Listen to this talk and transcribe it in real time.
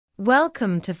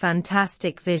Welcome to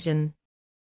Fantastic Vision.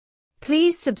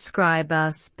 Please subscribe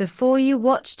us before you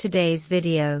watch today's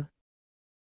video.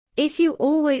 If you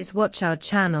always watch our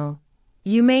channel,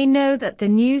 you may know that the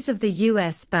news of the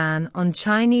US ban on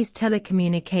Chinese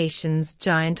telecommunications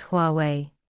giant Huawei.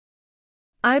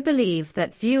 I believe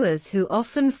that viewers who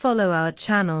often follow our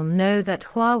channel know that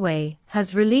Huawei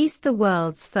has released the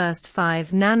world's first 5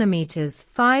 nanometers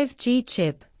 5G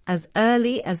chip as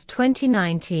early as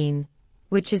 2019,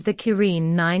 which is the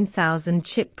Kirin 9000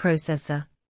 chip processor.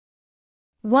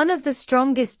 One of the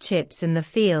strongest chips in the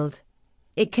field,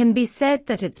 it can be said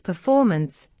that its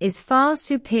performance is far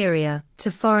superior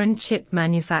to foreign chip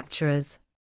manufacturers.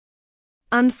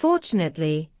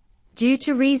 Unfortunately, due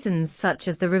to reasons such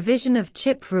as the revision of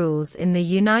chip rules in the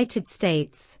United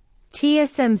States,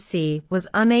 TSMC was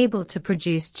unable to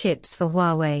produce chips for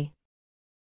Huawei.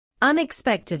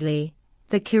 Unexpectedly,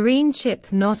 the Kirin chip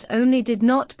not only did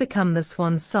not become the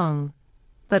swan song,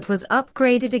 but was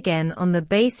upgraded again on the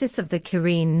basis of the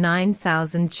Kirin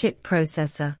 9000 chip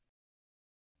processor.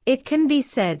 It can be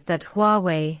said that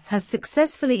Huawei has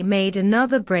successfully made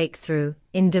another breakthrough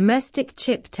in domestic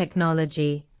chip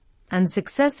technology and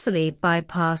successfully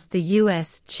bypassed the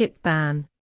US chip ban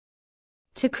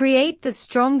to create the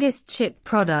strongest chip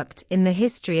product in the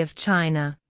history of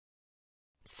China.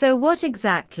 So what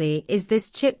exactly is this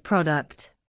chip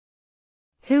product?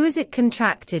 Who is it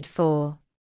contracted for?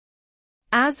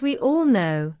 As we all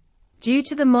know, due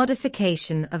to the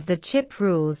modification of the chip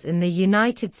rules in the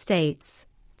United States,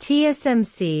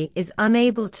 TSMC is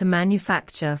unable to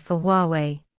manufacture for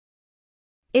Huawei.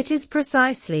 It is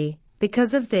precisely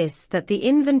because of this that the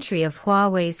inventory of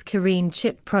Huawei's Kirin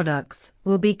chip products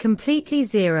will be completely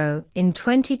zero in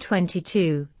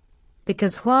 2022,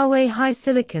 because Huawei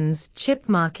HiSilicon's chip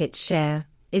market share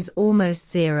is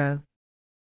almost zero.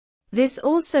 This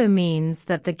also means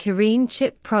that the Kirin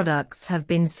chip products have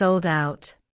been sold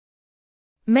out.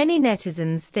 Many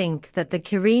netizens think that the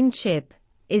Kirin chip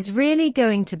is really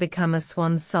going to become a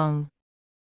swan song.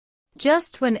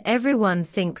 Just when everyone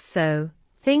thinks so,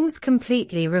 things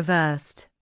completely reversed.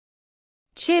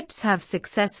 Chips have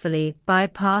successfully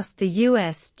bypassed the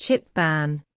US chip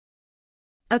ban.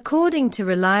 According to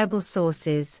reliable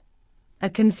sources, a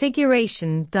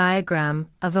configuration diagram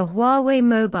of a Huawei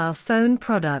mobile phone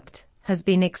product has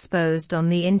been exposed on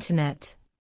the internet.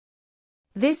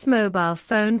 This mobile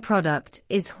phone product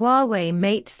is Huawei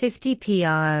Mate 50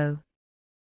 Pro.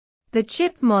 The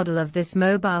chip model of this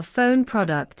mobile phone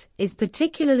product is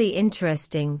particularly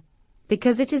interesting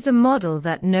because it is a model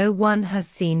that no one has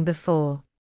seen before.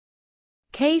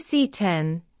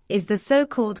 KC10 is the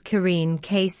so-called Kirin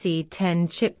KC10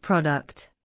 chip product.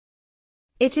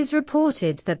 It is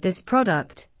reported that this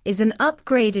product is an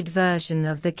upgraded version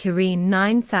of the Kirin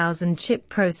 9000 chip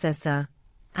processor,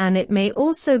 and it may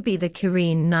also be the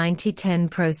Kirin 9010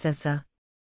 processor.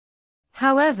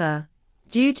 However,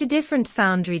 due to different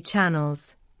foundry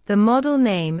channels, the model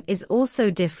name is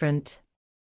also different.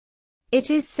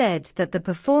 It is said that the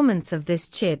performance of this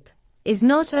chip is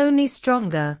not only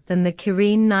stronger than the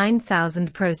Kirin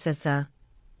 9000 processor,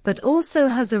 but also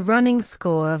has a running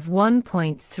score of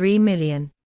 1.3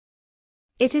 million.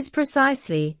 It is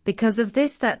precisely because of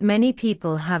this that many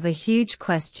people have a huge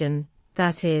question,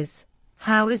 that is,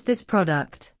 how is this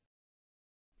product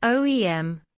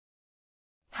OEM?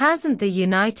 Hasn't the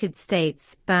United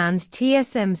States banned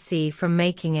TSMC from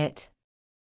making it?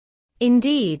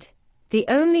 Indeed, the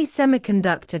only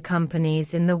semiconductor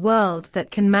companies in the world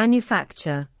that can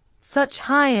manufacture such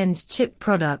high-end chip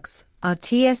products are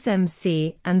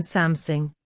TSMC and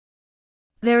Samsung.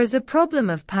 There is a problem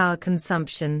of power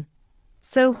consumption,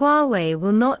 so Huawei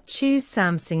will not choose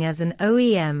Samsung as an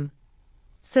OEM.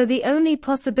 So the only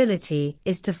possibility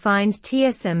is to find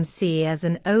TSMC as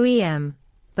an OEM.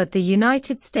 But the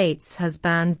United States has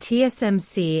banned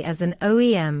TSMC as an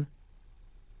OEM.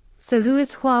 So who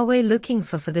is Huawei looking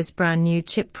for this brand new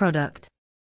chip product?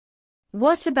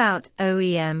 What about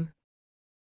OEM?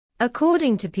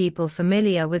 According to people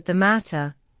familiar with the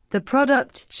matter, the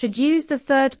product should use the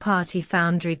third-party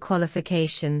foundry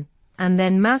qualification, and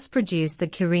then mass-produce the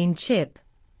Kirin chip,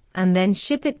 and then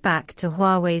ship it back to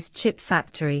Huawei's chip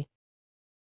factory.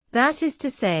 That is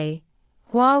to say,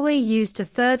 Huawei used a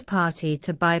third party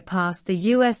to bypass the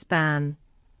US ban,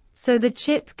 so the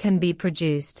chip can be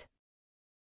produced.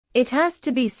 It has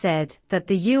to be said that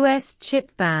the US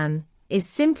chip ban is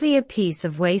simply a piece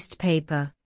of waste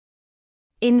paper.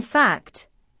 In fact,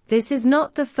 this is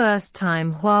not the first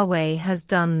time Huawei has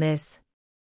done this.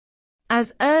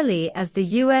 As early as the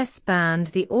US banned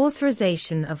the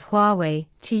authorization of Huawei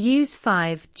to use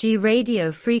 5G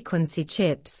radio frequency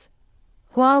chips,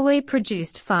 Huawei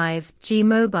produced 5G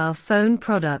mobile phone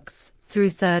products through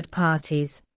third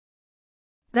parties.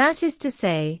 That is to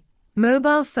say,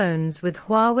 mobile phones with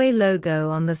Huawei logo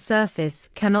on the surface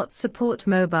cannot support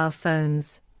mobile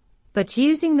phones, but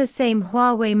using the same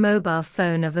Huawei mobile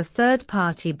phone of a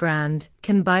third-party brand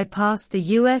can bypass the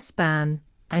US ban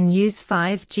and use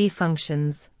 5G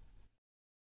functions.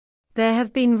 There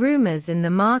have been rumors in the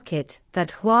market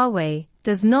that Huawei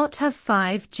does not have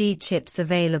 5G chips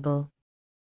available.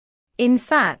 In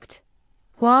fact,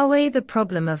 the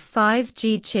problem of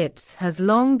 5G chips has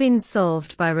long been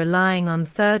solved by relying on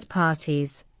third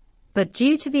parties, but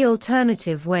due to the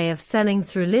alternative way of selling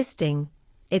through listing,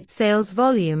 its sales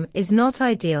volume is not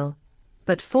ideal.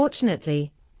 But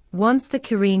fortunately, once the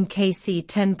Kirin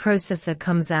KC10 processor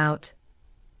comes out,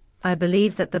 I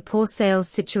believe that the poor sales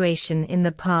situation in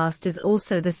the past is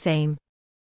also the same,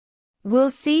 will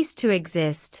cease to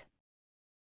exist.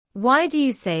 Why do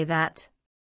you say that?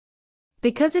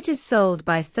 Because it is sold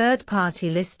by third-party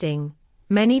listing,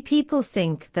 many people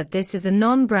think that this is a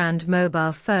non-brand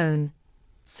mobile phone,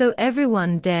 so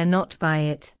everyone dare not buy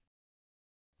it.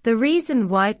 The reason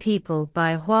why people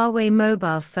buy Huawei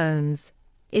mobile phones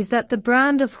is that the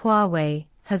brand of Huawei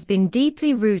has been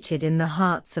deeply rooted in the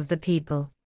hearts of the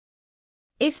people.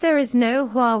 If there is no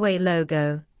Huawei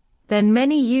logo, then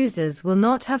many users will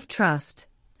not have trust,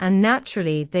 and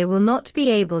naturally they will not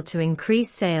be able to increase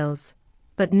sales.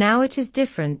 But now it is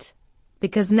different,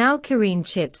 because now Kirin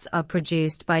chips are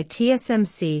produced by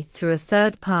TSMC through a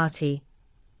third party.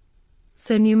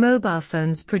 So new mobile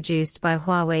phones produced by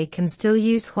Huawei can still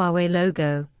use Huawei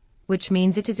logo, which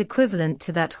means it is equivalent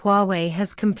to that Huawei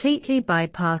has completely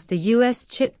bypassed the US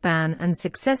chip ban and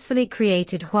successfully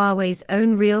created Huawei's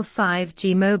own real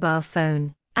 5G mobile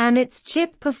phone, and its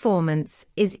chip performance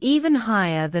is even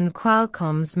higher than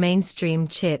Qualcomm's mainstream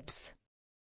chips.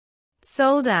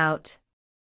 Sold out.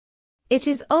 It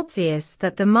is obvious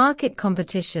that the market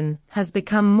competition has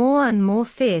become more and more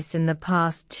fierce in the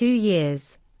past 2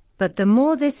 years, but the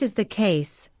more this is the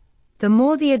case, the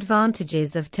more the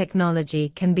advantages of technology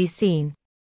can be seen.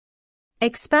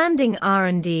 Expanding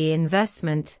R&D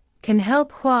investment can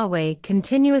help Huawei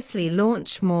continuously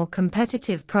launch more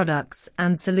competitive products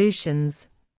and solutions.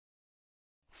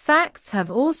 Facts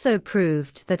have also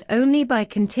proved that only by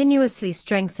continuously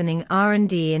strengthening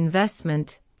R&D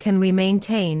investment can we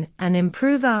maintain and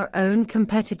improve our own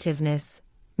competitiveness,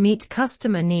 meet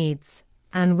customer needs,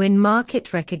 and win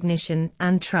market recognition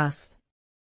and trust.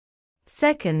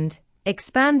 Second,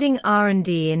 expanding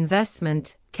R&D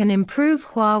investment can improve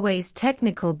Huawei's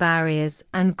technical barriers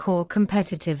and core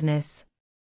competitiveness.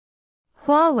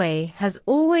 Huawei has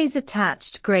always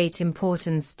attached great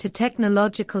importance to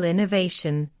technological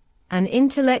innovation and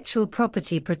intellectual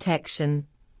property protection,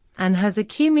 and has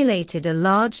accumulated a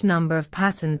large number of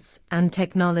patents and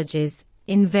technologies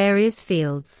in various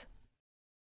fields.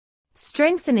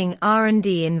 Strengthening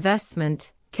R&D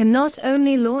investment can not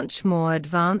only launch more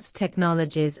advanced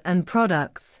technologies and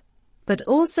products, but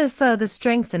also further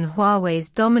strengthen Huawei's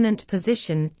dominant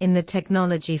position in the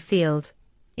technology field,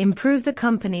 improve the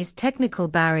company's technical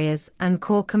barriers and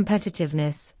core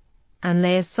competitiveness, and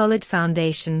lay a solid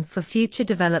foundation for future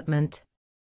development.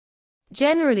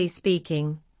 Generally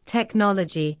speaking,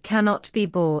 technology cannot be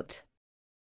bought.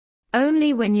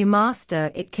 Only when you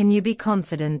master it can you be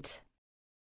confident.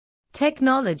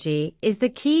 Technology is the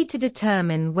key to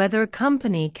determine whether a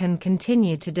company can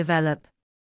continue to develop.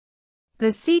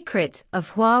 The secret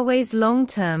of Huawei's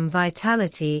long-term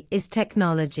vitality is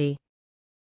technology.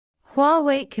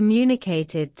 Huawei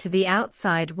communicated to the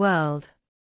outside world.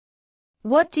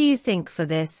 What do you think for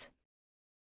this?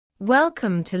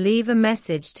 Welcome to leave a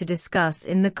message to discuss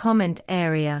in the comment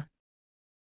area.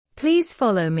 Please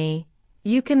follow me.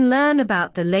 You can learn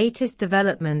about the latest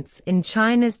developments in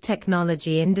China's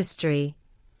technology industry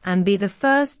and be the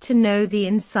first to know the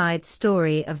inside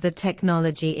story of the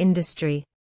technology industry.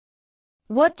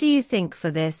 What do you think for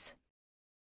this?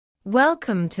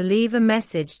 Welcome to leave a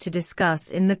message to discuss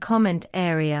in the comment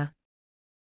area.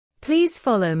 Please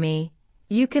follow me.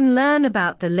 You can learn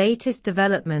about the latest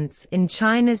developments in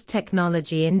China's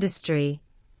technology industry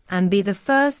and be the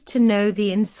first to know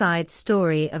the inside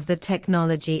story of the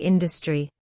technology industry.